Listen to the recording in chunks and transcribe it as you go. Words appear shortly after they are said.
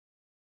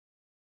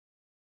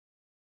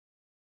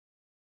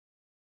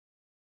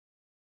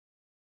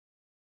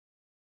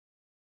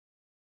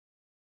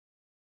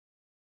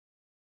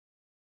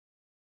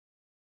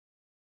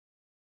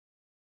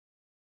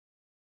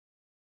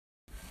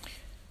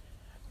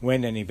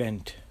When an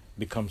event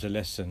becomes a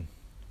lesson,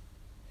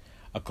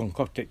 a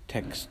concocted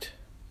text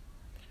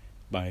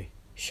by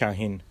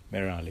Shaheen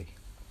Merali.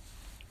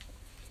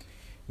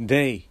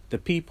 They, the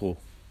people,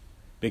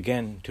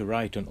 began to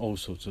write on all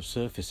sorts of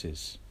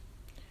surfaces.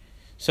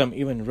 Some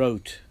even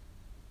wrote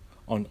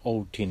on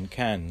old tin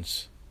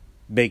cans,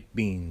 baked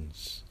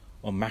beans,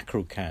 or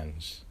mackerel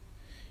cans,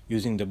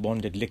 using the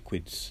bonded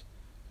liquids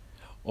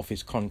of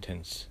its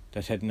contents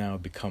that had now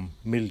become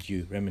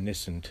mildew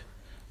reminiscent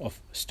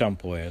of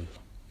stump oil.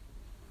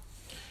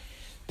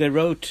 They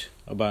wrote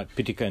about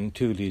Pitika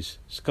Ntuli's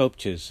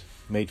sculptures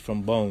made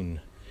from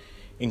bone,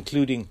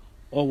 including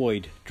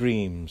Ovoid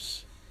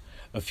Dreams,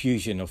 a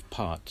fusion of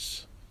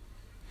parts.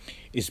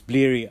 Its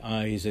bleary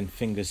eyes and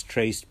fingers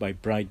traced by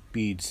bright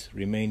beads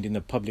remained in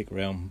the public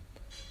realm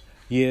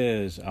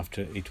years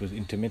after it was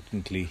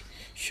intermittently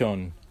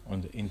shown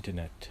on the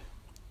internet.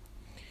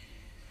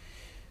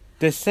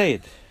 They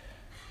said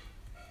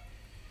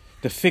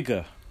the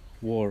figure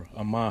wore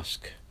a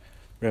mask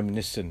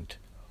reminiscent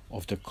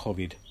of the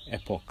COVID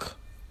epoch,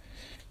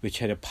 which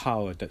had a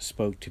power that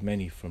spoke to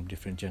many from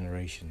different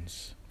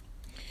generations.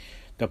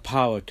 The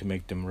power to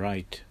make them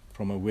write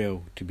from a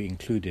will to be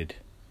included,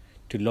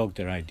 to log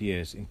their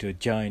ideas into a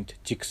giant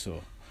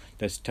jigsaw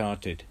that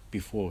started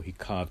before he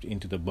carved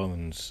into the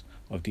bones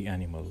of the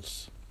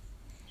animals.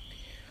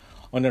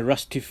 On a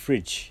rusty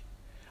fridge,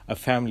 a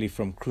family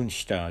from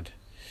Kronstadt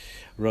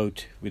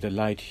wrote with the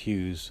light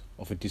hues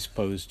of a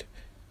disposed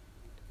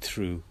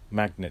through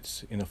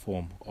magnets in the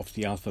form of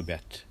the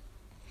alphabet,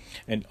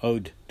 an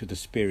ode to the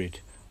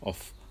spirit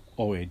of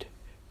Ovoid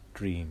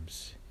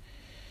Dreams.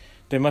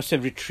 They must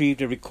have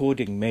retrieved a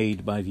recording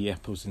made by the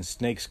Apples and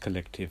Snakes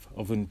collective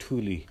of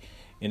Ntuli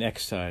in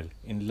exile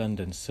in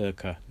London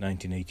circa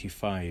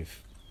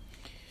 1985.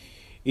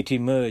 It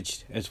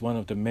emerged as one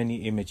of the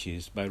many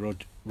images by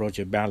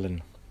Roger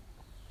Ballon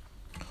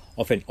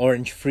of an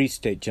Orange Free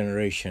State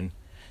generation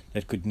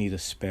that could neither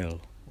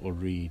spell or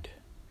read.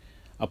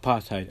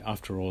 Apartheid,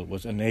 after all,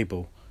 was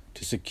unable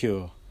to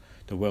secure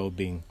the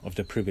well-being of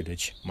the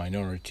privileged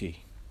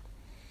minority.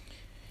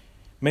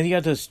 Many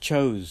others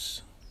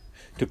chose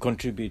to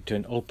contribute to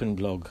an open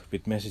blog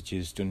with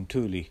messages to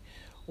Ntuli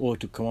or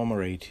to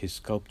commemorate his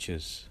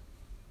sculptures.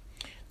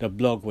 The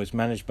blog was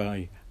managed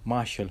by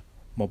Marshal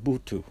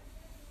Mobutu,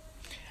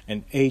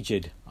 an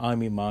aged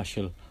army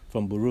marshal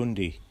from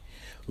Burundi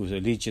whose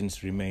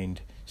allegiance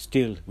remained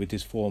still with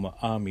his former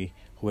army,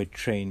 who had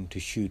trained to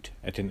shoot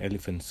at an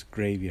elephant's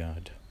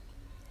graveyard.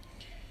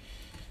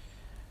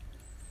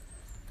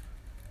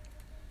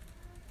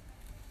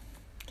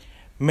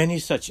 Many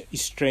such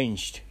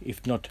estranged,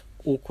 if not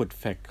awkward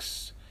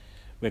facts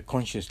were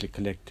consciously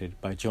collected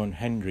by John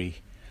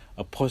Henry,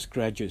 a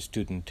postgraduate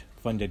student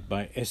funded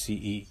by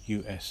SEE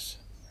US.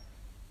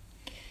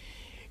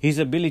 His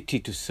ability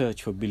to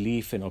search for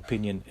belief and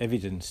opinion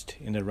evidenced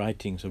in the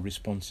writings of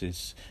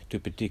responses to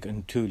Pitika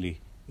Ntuli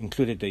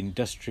included the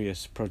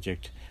industrious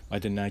project by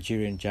the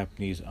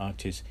Nigerian-Japanese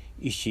artist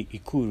Ishi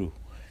Ikuru,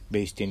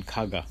 based in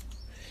Kaga,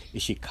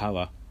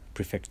 Ishikawa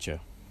Prefecture.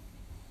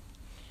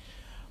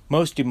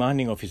 Most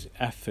demanding of his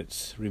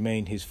efforts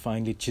remain his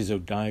finely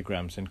chiseled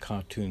diagrams and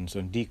cartoons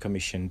on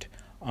decommissioned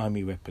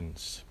army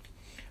weapons,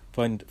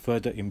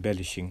 further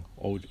embellishing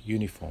old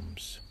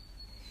uniforms.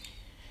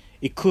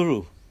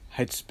 Ikuru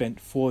had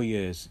spent 4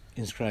 years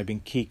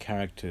inscribing key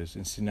characters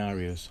and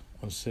scenarios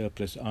on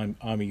surplus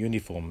army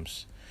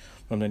uniforms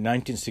from the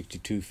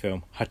 1962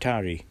 film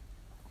Hatari,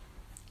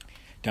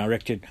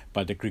 directed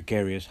by the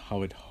gregarious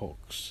Howard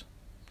Hawks.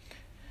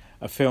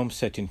 A film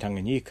set in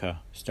Tanganyika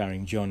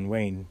starring John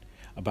Wayne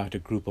about a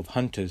group of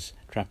hunters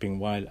trapping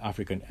wild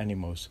African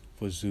animals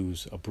for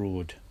zoos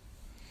abroad.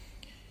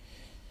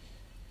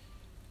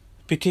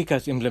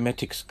 Pitika's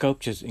emblematic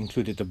sculptures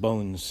included the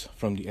bones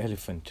from the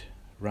elephant,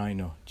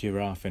 rhino,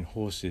 giraffe and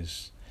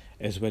horses,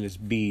 as well as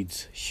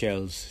beads,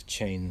 shells,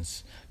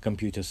 chains,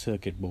 computer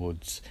circuit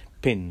boards,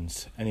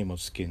 pins, animal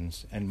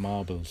skins and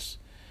marbles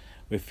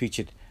were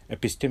featured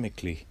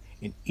epistemically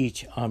in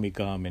each army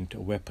garment or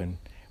weapon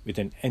with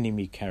an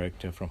enemy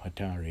character from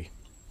Hatari.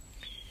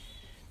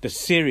 The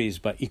series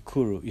by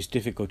Ikuru is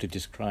difficult to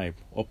describe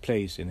or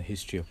place in the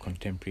history of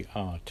contemporary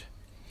art.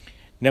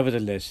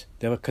 Nevertheless,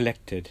 they were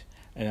collected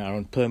and are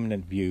on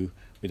permanent view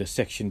with a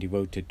section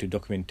devoted to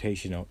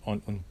documentation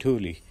on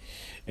Ntuli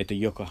at the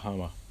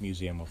Yokohama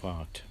Museum of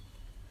Art.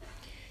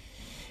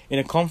 In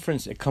a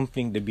conference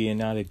accompanying the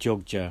Biennale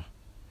Jogja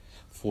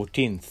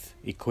 14th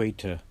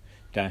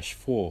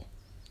Equator-4,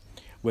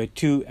 where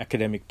 2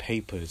 academic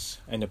papers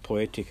and a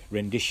poetic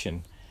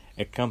rendition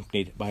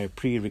accompanied by a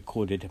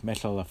pre-recorded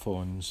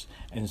metallophones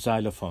and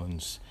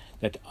xylophones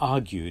that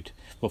argued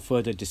for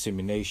further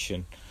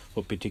dissemination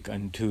for Pitika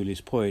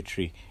Ntuli's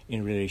poetry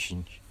in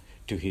relation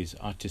to his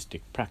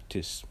artistic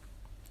practice.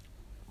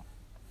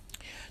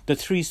 The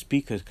 3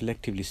 speakers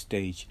collectively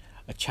staged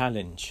a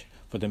challenge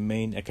for the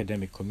main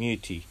academic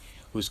community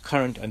whose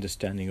current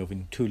understanding of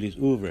Ntuli's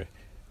oeuvre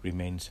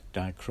remains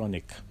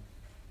diachronic.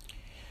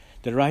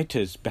 The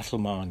writers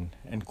Bettelman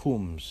and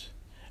Coombs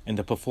and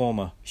the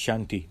performer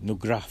Shanti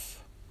Nugraf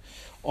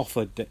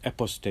offered the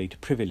apostate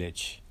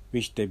privilege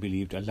which they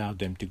believed allowed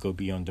them to go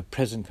beyond the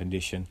present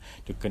condition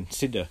to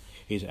consider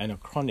his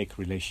anachronic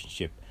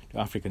relationship to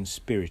African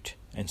spirit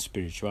and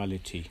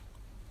spirituality.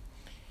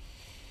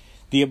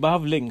 The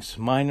above links,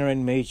 minor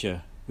and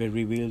major, were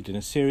revealed in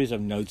a series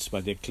of notes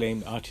by the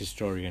acclaimed art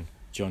historian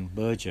John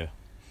Berger,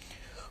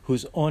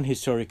 whose own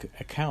historic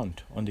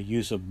account on the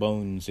use of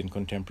bones in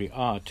contemporary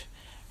art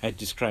had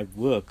described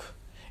work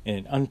in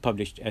an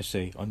unpublished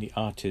essay on the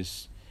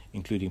artists,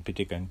 including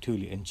Pitika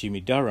Ntuli and Jimmy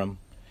Durham,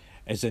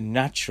 as a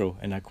natural,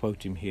 and I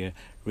quote him here,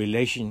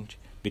 relation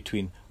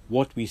between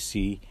what we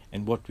see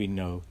and what we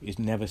know is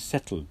never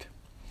settled.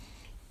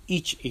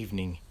 Each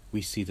evening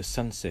we see the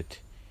sunset.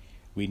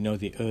 We know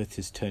the earth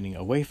is turning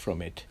away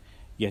from it,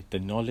 yet the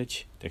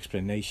knowledge, the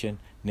explanation,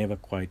 never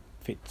quite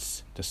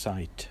fits the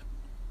sight.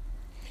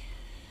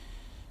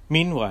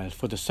 Meanwhile,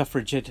 for the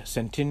Suffragette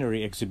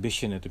Centenary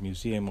exhibition at the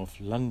Museum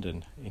of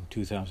London in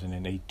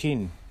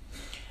 2018,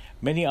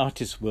 many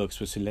artists' works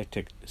were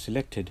selected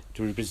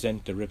to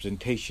represent the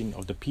representation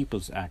of the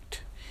People's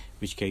Act,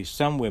 which gave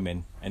some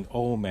women and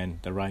all men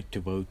the right to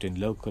vote in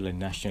local and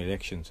national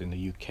elections in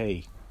the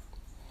UK.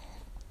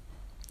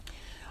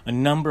 A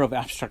number of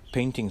abstract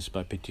paintings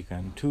by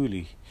Pitika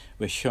Ntuli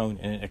were shown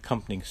in an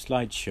accompanying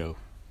slideshow.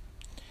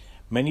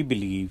 Many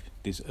believe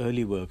these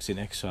early works in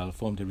exile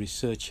formed the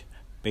research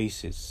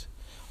basis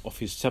of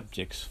his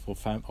subjects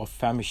of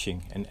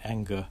famishing and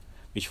anger,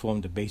 which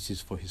formed the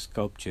basis for his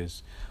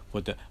sculptures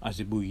for the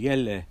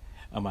Azibuyele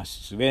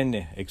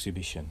Emasisweni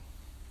exhibition.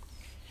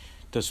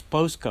 The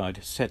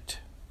postcard set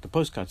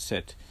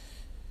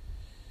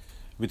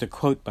with a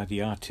quote by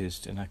the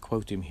artist, and I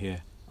quote him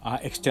here, "I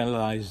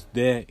externalized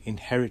their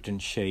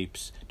inherent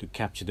shapes to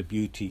capture the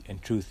beauty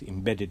and truth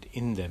embedded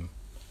in them,"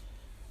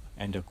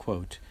 end of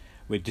quote,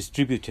 were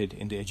distributed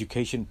in the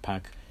education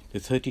pack to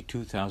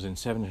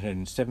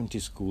 32,770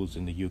 schools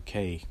in the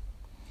UK.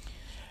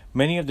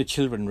 Many of the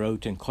children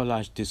wrote and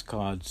collaged these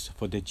cards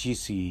for the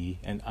GCE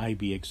and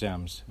IB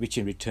exams, which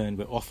in return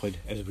were offered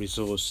as a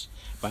resource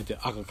by the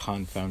Aga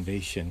Khan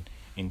Foundation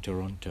in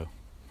Toronto.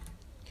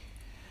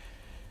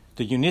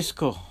 The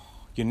UNESCO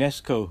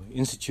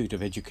Institute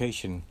of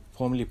Education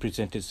formally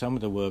presented some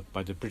of the work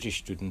by the British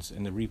students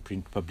in a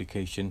reprint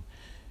publication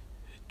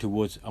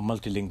Towards a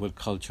Multilingual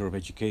Culture of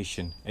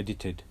Education,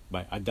 edited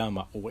by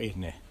Adama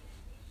Oene.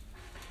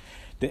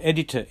 The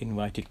editor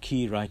invited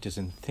key writers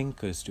and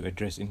thinkers to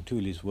address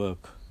Ntuli's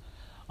work.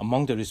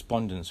 Among the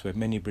respondents were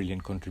many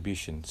brilliant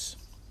contributions.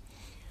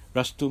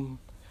 Rustum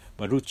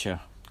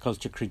Barucha,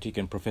 culture critic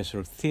and professor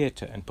of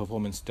theatre and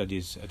performance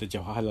studies at the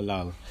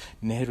Jawaharlal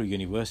Nehru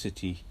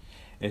University,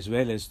 as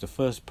well as the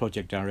first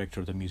project director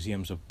of the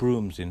Museums of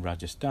Brooms in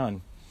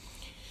Rajasthan,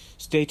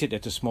 stated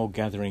at a small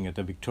gathering at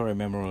the Victoria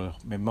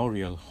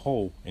Memorial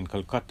Hall in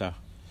Kolkata,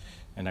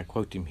 and I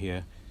quote him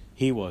here,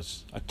 "He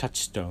was a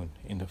touchstone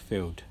in the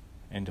field,"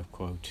 end of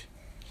quote,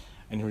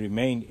 and he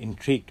remained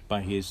intrigued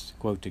by his,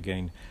 quote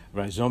again,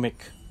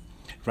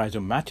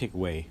 rhizomatic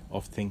way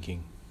of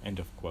thinking, end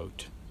of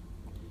quote.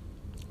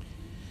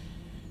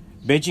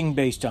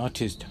 Beijing-based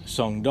artist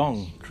Song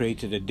Dong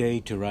created a day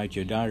to write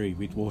your diary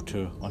with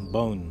water on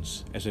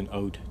bones as an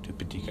ode to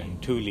Pitika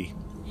Ntuli.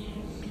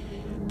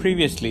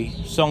 Previously,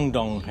 Song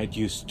Dong had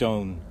used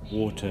stone,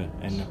 water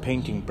and a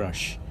painting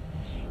brush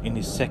in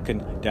his second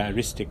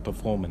diaristic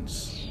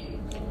performance.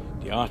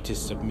 The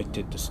artist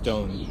submitted the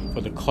stone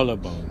for the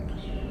collarbone.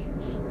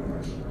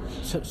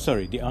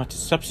 The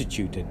artist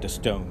substituted the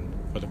stone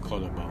for the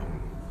collarbone.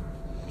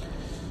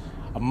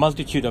 A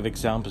multitude of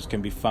examples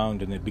can be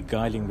found on the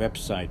beguiling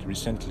website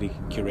recently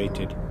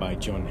curated by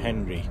John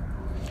Henry,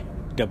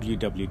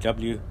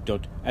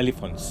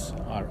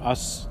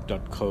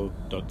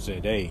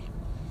 www.elephantsarus.co.za,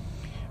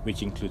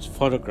 which includes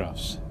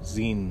photographs,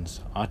 zines,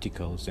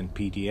 articles, and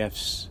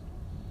PDFs.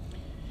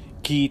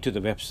 Key to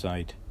the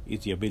website is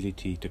the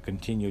ability to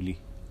continually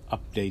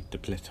update the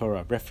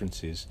plethora of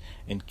references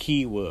and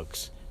key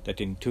works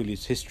that in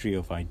Ntuli's history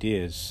of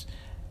ideas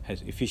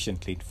has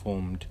efficiently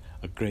informed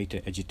a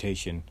greater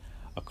agitation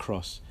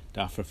across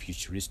the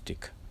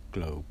Afrofuturistic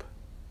globe.